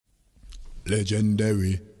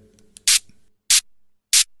Legendary.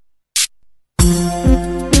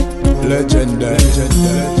 Legendary.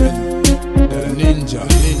 Ninja.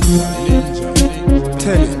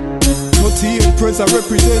 Tell it. 48 press I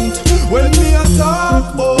represent. When me a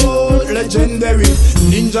talk about legendary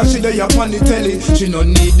ninja, she dey up on the telly. She no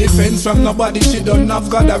need defense from nobody. She don't have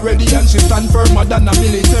God already, and she stand firmer than a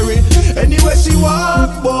military. Anyway she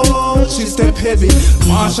walk, boy, she step heavy.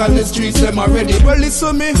 Marshal the streets, them already. Well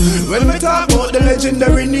listen me, when we talk about the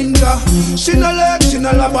legendary ninja, she no leg, she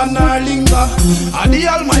no love and her linger. And the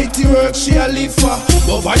almighty work she a live for,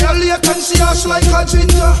 but violate and she ash like a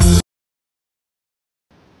ginger.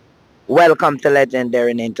 Welcome to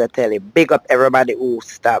Legendary Ninja Telly. Big up everybody who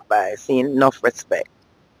stopped by. Seeing enough respect.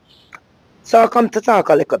 So I come to talk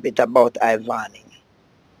a little bit about Ivany.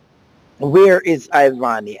 Where is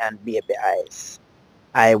Ivany and Baby Ice?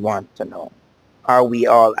 I want to know. Are we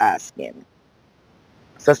all asking?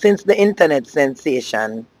 So since the internet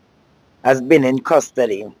sensation has been in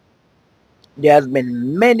custody, there has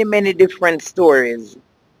been many different stories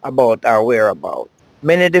about our whereabouts.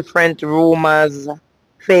 Many different rumors,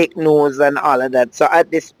 fake news and all of that. So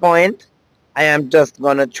at this point, I am just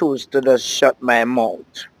gonna choose to just shut my mouth.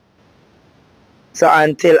 So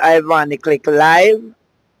until Ivany click live,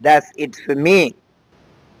 that's it for me.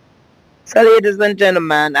 So ladies and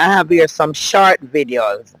gentlemen, I have here some short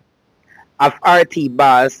videos of RT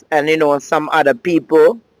Boss and some other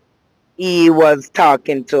people he was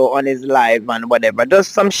talking to on his live and whatever.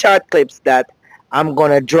 Just some short clips that I'm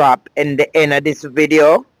gonna drop in the end of this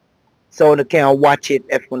video, so they can watch it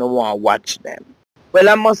if you don't want to watch them. Well,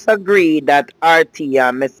 I must agree that RT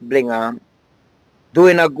and Miss Blinga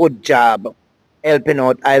doing a good job helping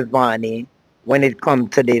out Ivany when it comes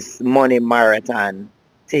to this money marathon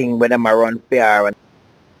thing with them around PR.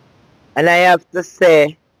 And I have to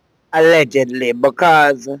say allegedly,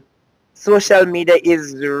 because social media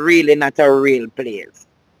is really not a real place.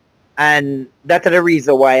 And that's the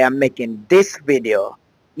reason why I'm making this video,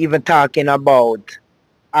 even talking about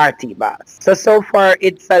RT Boss. So far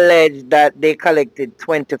it's alleged that they collected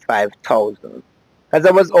 25,000. Because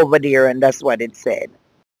I was over there and that's what it said.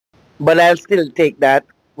 But I'll still take that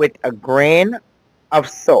with a grain of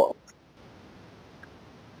salt.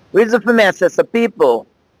 Reason for me, I said, so people,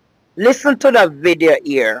 listen to the video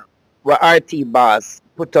here where RT Boss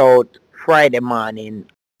put out Friday morning.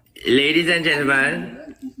 Ladies and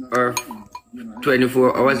gentlemen, our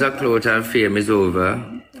 24 hours of clout and fame is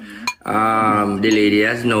over. The lady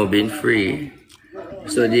has now been free,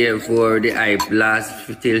 so therefore the hype lasts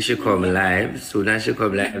till she come live. Soon as she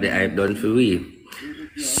come live, the hype done for we.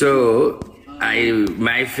 So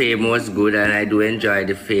my fame was good, and I do enjoy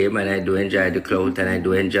the fame, and I do enjoy the clout, and I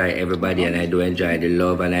do enjoy everybody, and I do enjoy the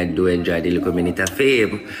love, and I do enjoy the little minute of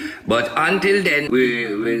fame. But until then,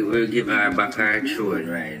 we'll give her back her throne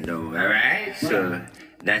right now. All right, so.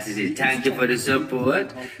 That is it. Thank you for the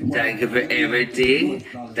support. Thank you for everything.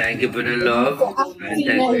 Thank you for the love. And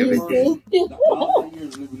thank you for everything.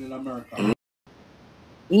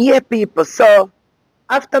 Yeah, people. So,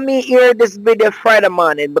 after me hear this video Friday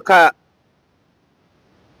morning, because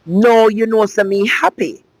so me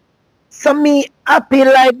happy. So me happy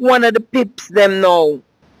like one of the pips them now.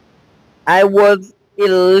 I was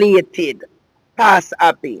elated. Past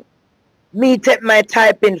happy. Me take my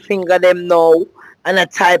typing finger them now. And I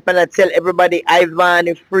type and I tell everybody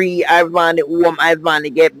Ivany free, Ivany home,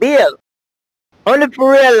 Ivany get bail. Only to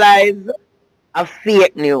realize a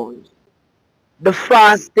fake news. The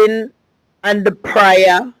fasting and the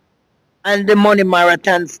prayer and the money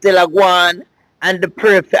marathon still a go on, and the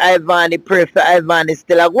prayer for Ivany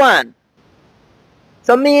still a go on.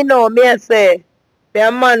 So me I say,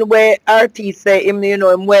 the man where RT say him,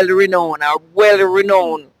 him well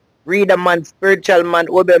renowned. Reader man, spiritual man,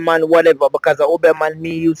 Obe man, whatever, because of Obe man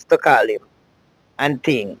me used to call him and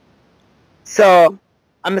thing. So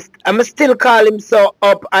I'm still call him so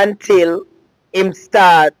up until him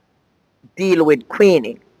start deal with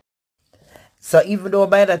Queenie. So even though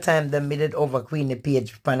by the time they made it over Queenie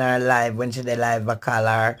page on her live, when she did live a call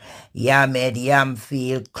her yam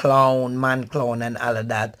feel clown, man clown and all of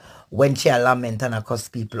that, when she lament and cuss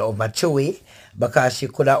people over Chewy, because she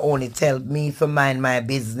could have only tell me to mind my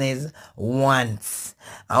business once.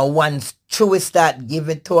 And once Chewy start give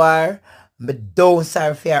it to her, me don't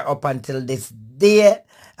sorry for her up until this day.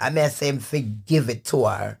 I may say him forgive it to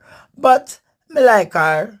her. But me like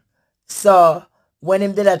her. So when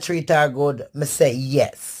him did a treat her good, me say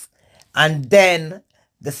yes. And then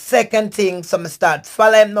the second thing, so me start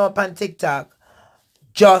following him up on TikTok,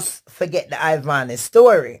 just forget the Ivany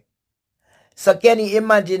story. So can you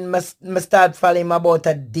imagine me start following him about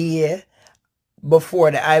a day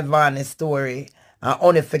before the Ivany story and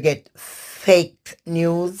only forget fake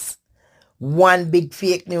news. One big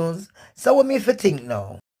fake news. So what me if you think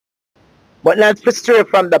now? But not for stray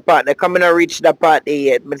from the part. They coming to reach the party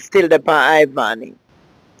yet, but still the part Ivany.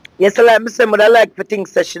 Yes, I like me say, but I like for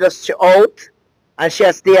things that she just out and she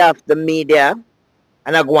has stay off the media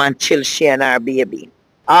and I go and chill she and her baby.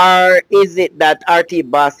 Or is it that RT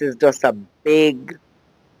Boss is just a big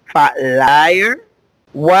fat liar?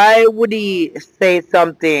 Why would he say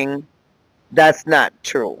something that's not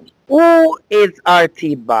true? Who is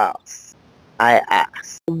RT Boss? I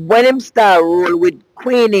ask. When him start roll with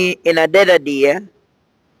Queenie in a dead day,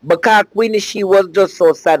 because Queenie she was just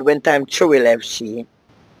so sad when time Chewy left she.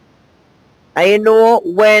 And you know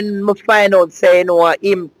when me find out say you know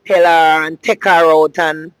him tell her and take her out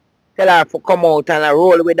and tell her to come out and I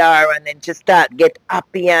roll with her and then she start get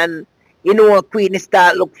happy and you know Queenie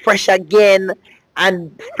start look fresh again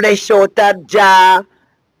and flesh out her jaw,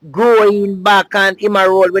 growing back and him a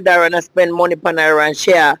roll with her and I spend money on her and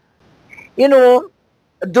share. You know,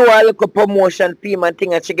 do a little promotion for him and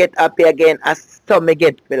thing and she get happy again as some me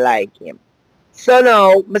get feel like him. So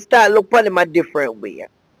now me start look at him a different way.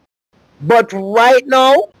 But right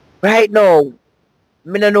now, me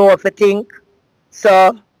don't know what to think.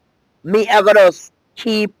 So me I gotta just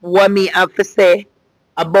keep what me have to say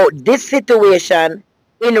about this situation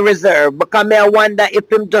in reserve because me I wonder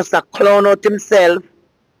if him just a clown out himself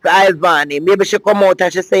for Ivany. Maybe she come out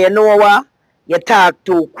and she say, you know what? You talk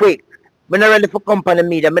too quick. Me not ready for company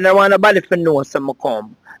media. Me not want nobody to know so me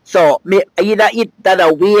come. So me either it that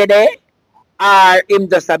a way there or him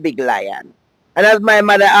just a big lion. And as my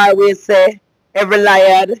mother always say, every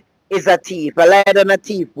lion is a thief. A lion and a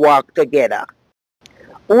thief walk together.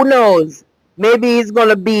 Who knows? Maybe he's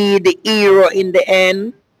gonna be the hero in the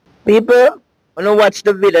end. People, wanna watch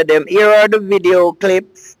the video them. Here are the video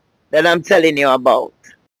clips that I'm telling you about.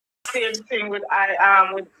 Same thing with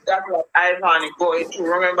that what Ivany going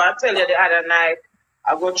through. Remember I tell you the other night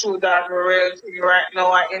I go through that real thing right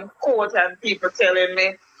now. I'm in court and people telling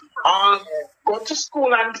me go to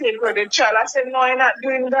school and take her the child. I said, no, I'm not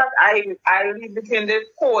doing that. I live between the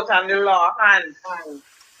court and the law hand.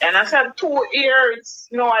 And I said 2 years,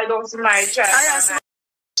 no, I don't see my child.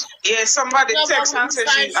 Yeah, somebody text and said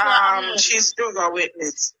she's still a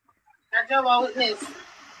witness. A witness.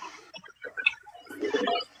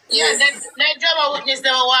 Yeah, that job witness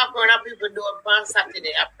never walk around and people do it on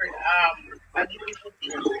Saturday.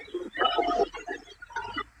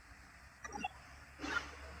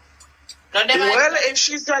 Well, if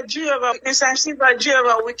she's a Jehovah Witness and she's a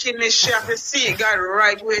Jehovah Wickedness, she have to see God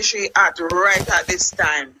right where she right at this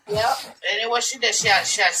time. Yeah. And what she does, she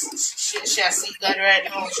see God right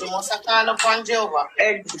now. She must have called upon Jehovah.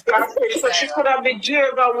 Exactly. So she could have been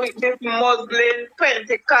Jehovah Witness, Muslim,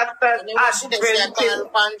 Pentecostal, Adventist.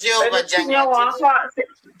 Upon Jehovah,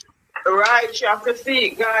 right, she have to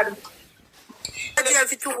see God. Jail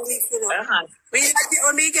for 2 weeks, you know.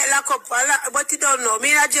 When me get locked up, but you don't know.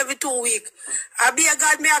 Me in jail for 2 weeks. I be a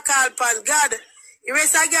God, me a call upon God. You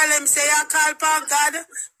rest a girl, them say I call upon God.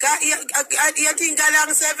 God, you think God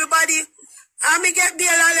answer everybody? And me get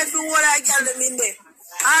bail and left all I girl them in there.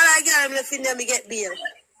 All I girl them left in there, me get bail.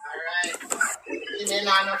 Alright. You didn't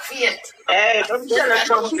have no faith. Hey, don't tell her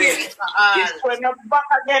something. It's when you're back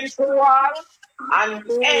against the wall. And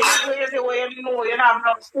anyway, you know you have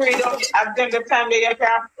no freedom. At the time that you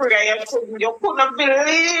can pray, you couldn't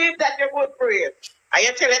believe that you could pray. And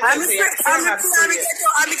you tell it I'm get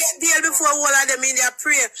deal before all of them in their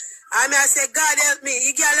prayer. I say, God help me.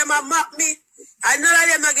 You get them a mock me. I know that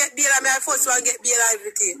them not get deal. I first one get deal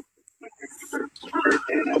everything.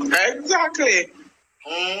 Exactly.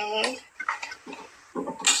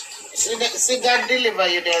 See God deliver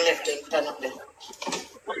you, then left them turn up there.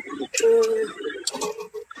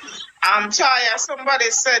 Taya, somebody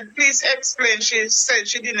said, please explain. She said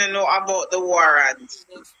she didn't know about the warrant.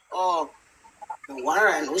 Oh, the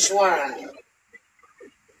warrant? Which warrant?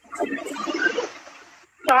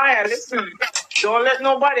 Taya, listen. Don't let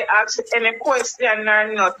nobody ask you any question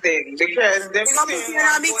or nothing because they still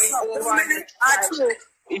going over.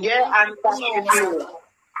 Yeah, and that's you.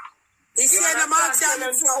 He said the marks and I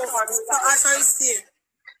see.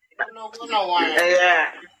 No warrant.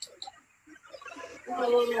 Yeah. No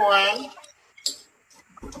warrant.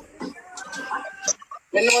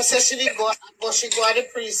 When no say she go at the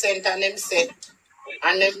precinct and them said,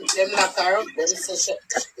 and them lock her up, them say she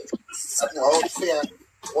out for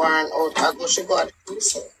warrant out. I she go at the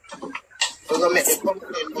precinct. We're gonna make the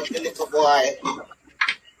complaint about the little boy.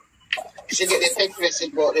 She get the text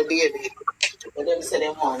message about the baby. But them say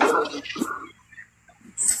them want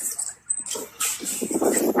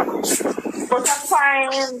But I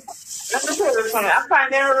find, let me tell you something, I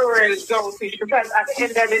find them real selfish because at the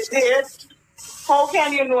end of the day, how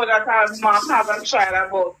can you know that our mom have a child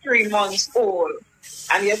about 3 months old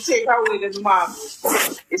and you take away the mom?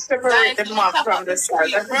 You separate the mom from the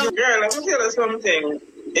child. Girl, let me tell you something.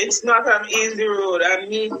 It's not an easy road. I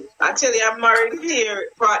mean, I tell you, I'm married here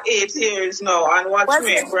for 8 years now, and watch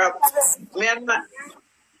me, bro. Me and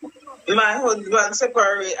my husband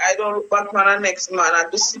separate. I don't look back on the next man. I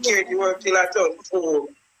do security work till I turn 4.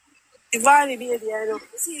 Ivany, baby, I don't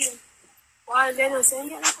see him. Why they don't say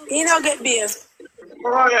he don't get beer?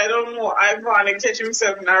 Oh, I don't know. Ivany catch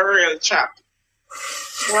himself in a real chop.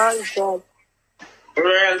 Well, God.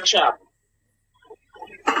 Real chop.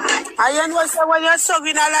 I know say when you're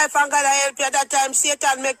suffering a life and God help you at that time,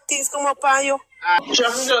 Satan make things come up on you.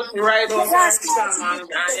 Just ride over and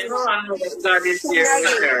you know I know that God is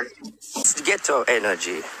here. Ghetto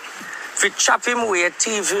energy. If you chop him away,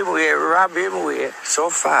 thief him away, rob him away, so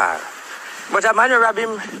far. But a man rob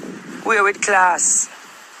him away with class.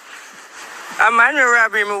 A man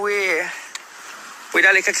rob him away with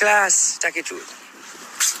a little class. Take it truth.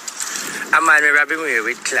 A man rob him away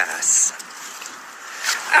with class.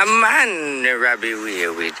 A man rob him away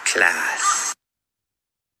with class.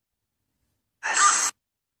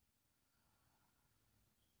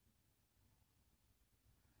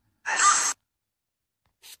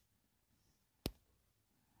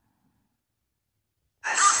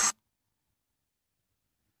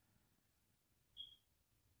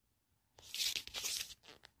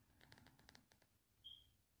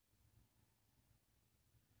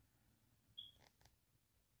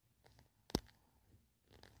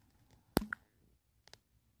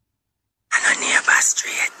 Neighbor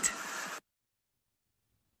straight.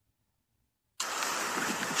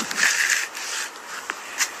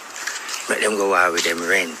 Let them go out with them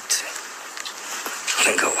rent. Let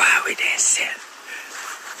them go out with them sell.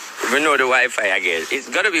 We know the Wi-Fi again. It's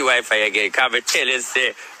gotta be Wi-Fi again. Because we tell you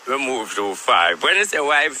say we move too far. When you say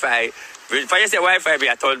Wi-Fi, before you say Wi-Fi, be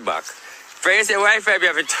a turn back. Before you say Wi-Fi, be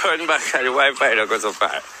a turn back and the Wi-Fi don't go so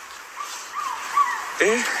far.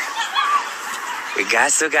 Eh? We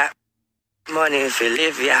got to got money if you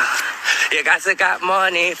live, yeah. You got to got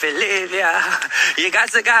money if you live, yeah. You got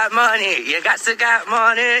to got money. You got to got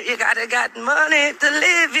money. You got to got money to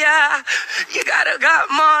live, yeah. You got to got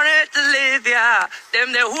money to live, yeah.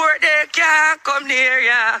 Them the whore they can't come near,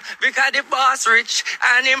 yeah. Because the boss rich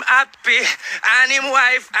and him happy and him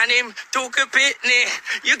wife and him took a pitney.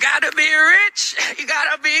 You got to be rich. You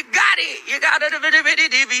got to be gotty. You got to do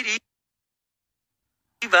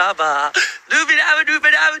Baba, doobie-dabba,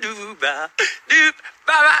 doobie-dabba, dooba, doop,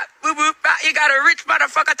 baba, boo boo ba. You got a rich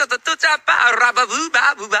motherfucker to the tutapa, rabba boo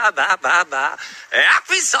ba boo ba ba ba ba.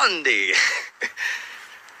 Happy Sunday.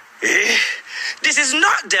 This is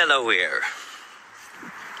not Delaware.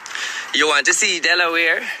 You want to see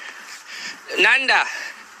Delaware? Nanda,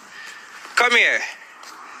 come here.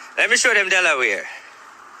 Let me show them Delaware.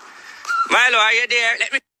 Milo, are you there?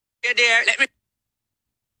 Let me. You there? Let me.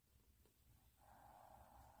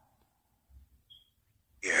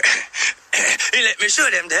 He let me show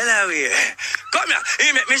them Delaware. Come here.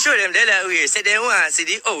 He let me show them Delaware. Say they want to see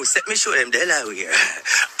the house. Let me show them Delaware.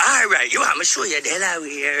 All right. You want me to show you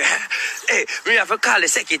Delaware? Hey, me have to call the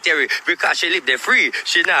secretary because she live there free.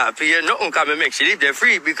 She not pay nothing because me make she live there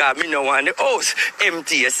free because me no want the house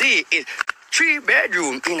empty. You see, it's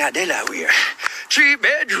 3-bedroom in a Delaware.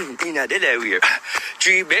 3-bedroom in a Delaware.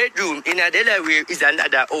 3-bedroom in a Delaware is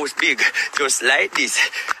another house big, just like this.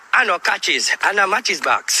 And no catches, and a matches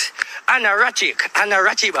box, and a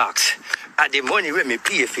ratchet box. And the money make me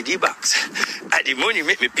pay for the box. And the money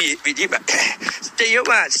make me pay for the box. Say you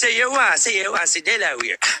want, say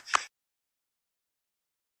Delaware.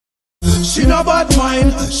 She no bad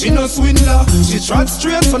mind, she no swindler. She trot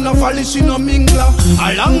straight, so no folly, she no mingler.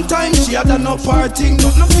 A long time she had no parting.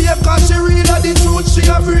 Not no fear, cause she read the truth she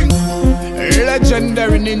a bring.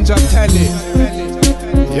 Legendary ninja telly.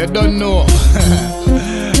 You don't know.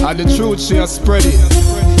 And the truth she has spread it.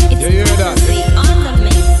 You hear that?